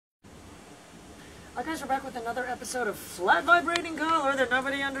Guys, we're back with another episode of Flat Vibrating Collar that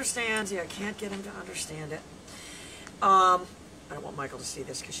nobody understands. Yeah, I can't get him to understand it. I don't want Michael to see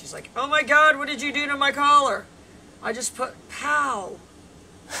this because she's like, oh my God, what did you do to my collar? I just put pow.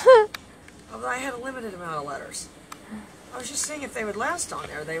 I had a limited amount of letters. I was just seeing if they would last on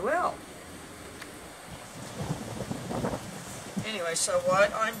there. They will. Anyway, so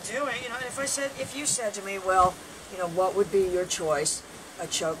what I'm doing, if you said to me, well, what would be your choice? A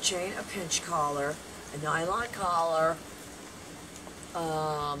choke chain, a pinch collar, a nylon collar,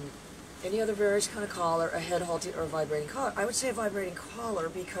 any other various kind of collar, a head halter, or a vibrating collar. I would say a vibrating collar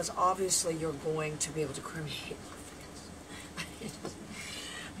because obviously you're going to be able to cremate more things.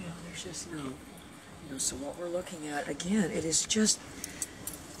 There's just no, so what we're looking at, again, it is just,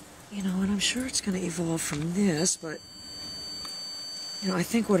 and I'm sure it's going to evolve from this, but, I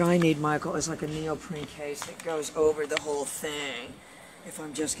think what I need, Michael, is like a neoprene case that goes over the whole thing if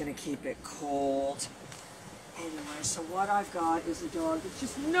I'm just going to keep it cold. Anyway, so what I've got is a dog that's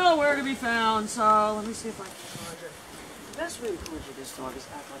just nowhere to be found, so let me see if I can conjure. The best way to conjure this dog is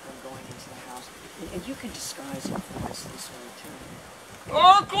act like I'm going into the house. And you can disguise it for this way, too.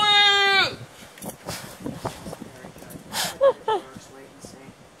 Oakley! Very good. First, wait and see.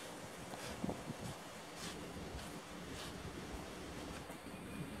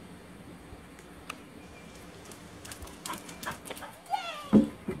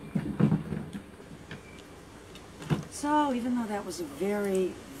 So, even though that was a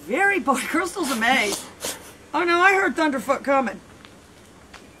very, very bold, Crystal's amazed. Oh no, I heard Thunderfoot coming.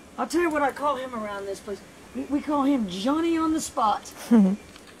 I'll tell you what I call him around this place. We call him Johnny on the spot.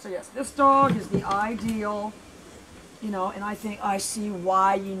 So yes, this dog is the ideal, and I think I see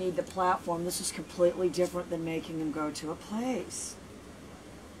why you need the platform. This is completely different than making him go to a place.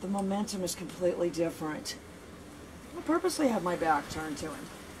 The momentum is completely different. I purposely have my back turned to him.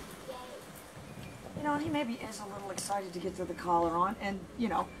 And he maybe is a little excited to get to the collar on, and,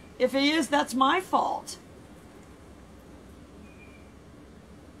 if he is, that's my fault.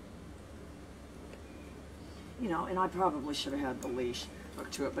 And I probably should have had the leash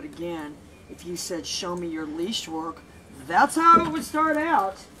hooked to it, but again, if you said, show me your leash work, that's how it would start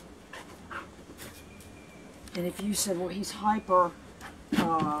out. And if you said, well, he's hyper,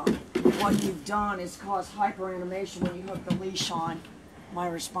 what you've done is cause hyperanimation when you hook the leash on, my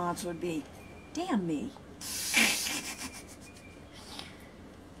response would be, damn me.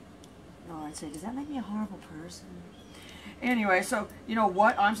 No, I'd say, does that make me a horrible person? Anyway, so,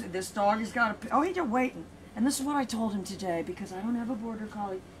 what? This dog has got a... Oh, he's just waiting. And this is what I told him today, because I don't have a border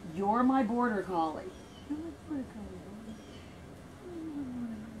collie. You're my border collie. You're my border collie.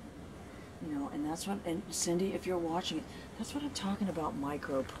 And that's what... And Cindy, if you're watching it, that's what I'm talking about,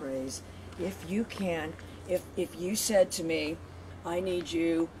 micro praise. If you can, if you said to me, I need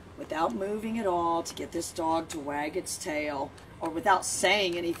you, without moving at all, to get this dog to wag its tail, or without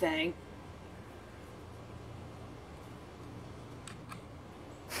saying anything.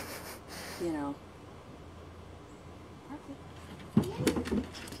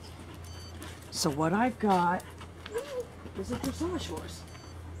 So what I've got is a dressage horse.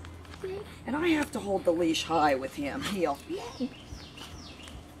 And I have to hold the leash high with him. Heel.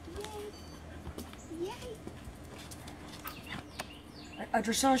 A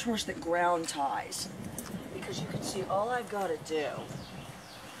dressage horse that ground ties, because you can see all I've got to do,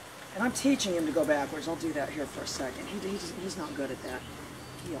 and I'm teaching him to go backwards. I'll do that here for a second. He's not good at that.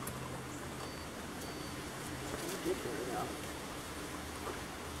 Heel.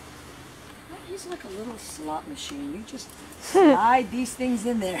 He's like a little slot machine. You just slide these things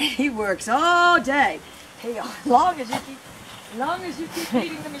in there. He works all day. Heel. As long as you keep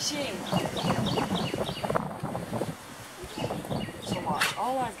feeding the machine.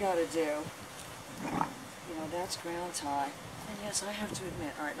 All I've got to do, that's ground tie. And yes, I have to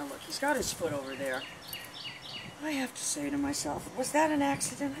admit, all right, now look, he's got his foot over there. I have to say to myself, was that an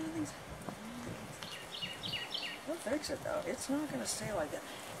accident? I don't think so. He'll fix it, though. It's not going to stay like that.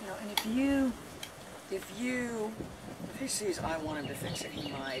 And if he sees I want him to fix it,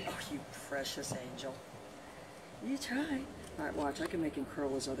 he might. Oh, you precious angel. You try. All right, watch. I can make him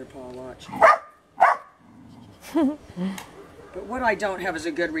curl his other paw. Watch. But what I don't have is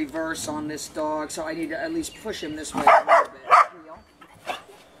a good reverse on this dog, so I need to at least push him this way a little bit. Heel.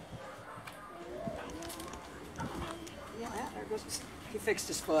 Yeah, there goes. He fixed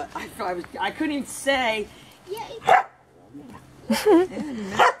his foot. I couldn't even say. Yay. Yeah,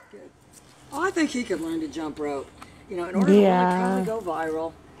 oh, I think he could learn to jump rope. In order for it to probably go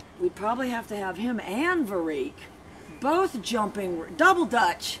viral, we'd probably have to have him and Varique both jumping, double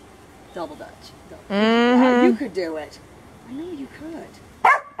Dutch. Yeah, you could do it. I know you could.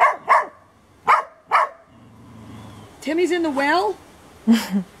 Timmy's in the well?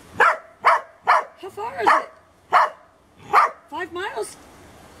 How far is it? 5 miles?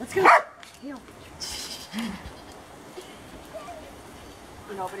 Let's go. Heel.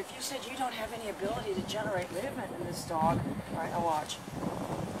 You know, but if you said you don't have any ability to generate movement in this dog, all right, now watch.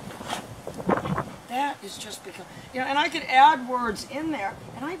 That is just because, you know, and I could add words in there,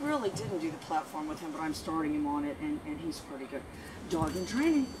 and I really didn't do the platform with him, but I'm starting him on it, and he's pretty good. Dog in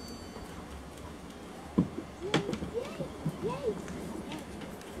training. It's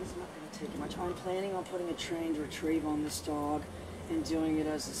not going to take much. I'm planning on putting a trained retrieve on this dog and doing it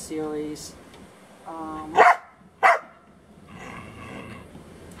as a series.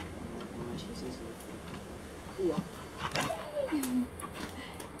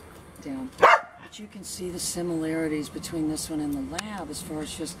 Down. But you can see the similarities between this one and the lab as far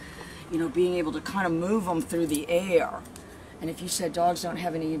as just, you know, being able to kind of move them through the air. And if you said dogs don't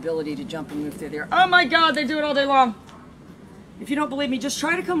have any ability to jump and move through the air, oh my God, they do it all day long. If you don't believe me, just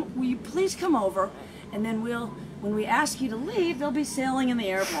try to come, will you please come over, and then when we ask you to leave, they'll be sailing in the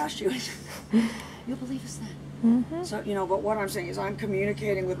air past you. You'll believe us then. Mm-hmm. So, you know, but what I'm saying is I'm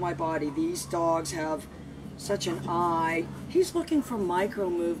communicating with my body. These dogs have such an eye. He's looking for micro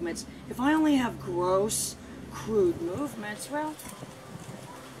movements. If I only have gross, crude movements, well,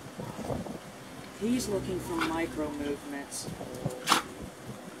 he's looking for micro movements.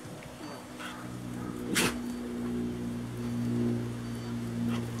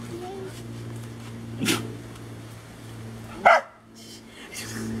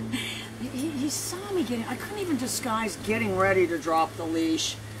 He saw me getting, I couldn't even disguise getting ready to drop the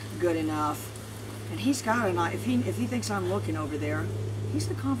leash good enough. And he's got an eye. If he thinks I'm looking over there, he's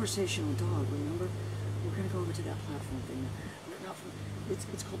the conversational dog, remember? We're going to go over to that platform thing.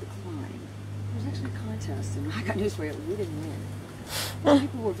 It's called the climb. There's actually a contest, and I got news for you, we didn't win.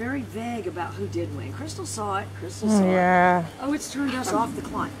 People were very vague about who did win. Crystal saw it. Crystal saw it. Oh, it's turned us off the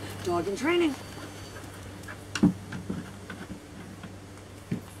climb. Dog in training. I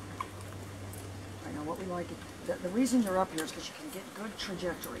know what we like. The reason you're up here is because you can get good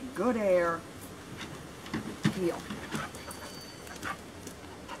trajectory, good air. Heel.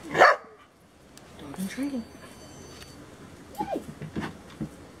 Dog in training. Yay!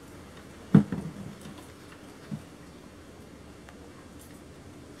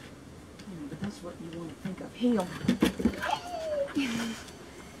 But that's what you want to think of. Heel.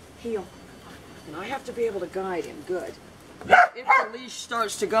 Heel. And I have to be able to guide him. Good. If the leash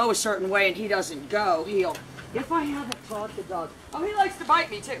starts to go a certain way and he doesn't go, heel. If I haven't taught the dog. Oh, he likes to bite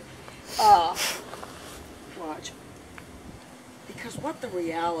me too. Watch. Because what the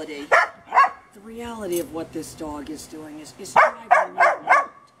reality of what this dog is doing is driving me around.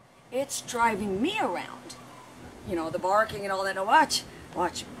 It's driving me around. You know, the barking and all that. Now watch.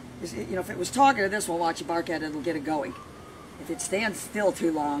 Watch. You know, if it was talking to this one, watch you bark at it, it'll get it going. If it stands still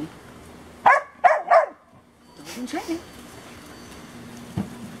too long, dog in training.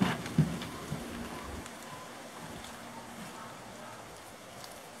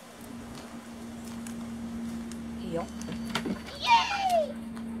 Heel. Yay!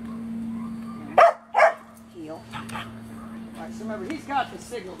 Heel. Alright, so remember, he's got the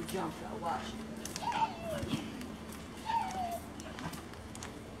signal to jump though. Watch.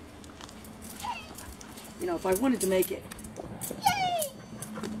 You know, if I wanted to make it. Yay!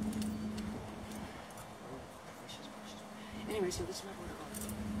 Anyway, so this is my work.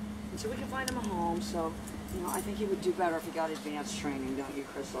 And so we can find him a home, so, you know, I think he would do better if he got advanced training, don't you,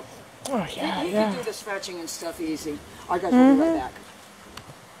 Crystal? Oh, yeah, He can do the stretching and stuff easy. All right, guys, we'll be right back.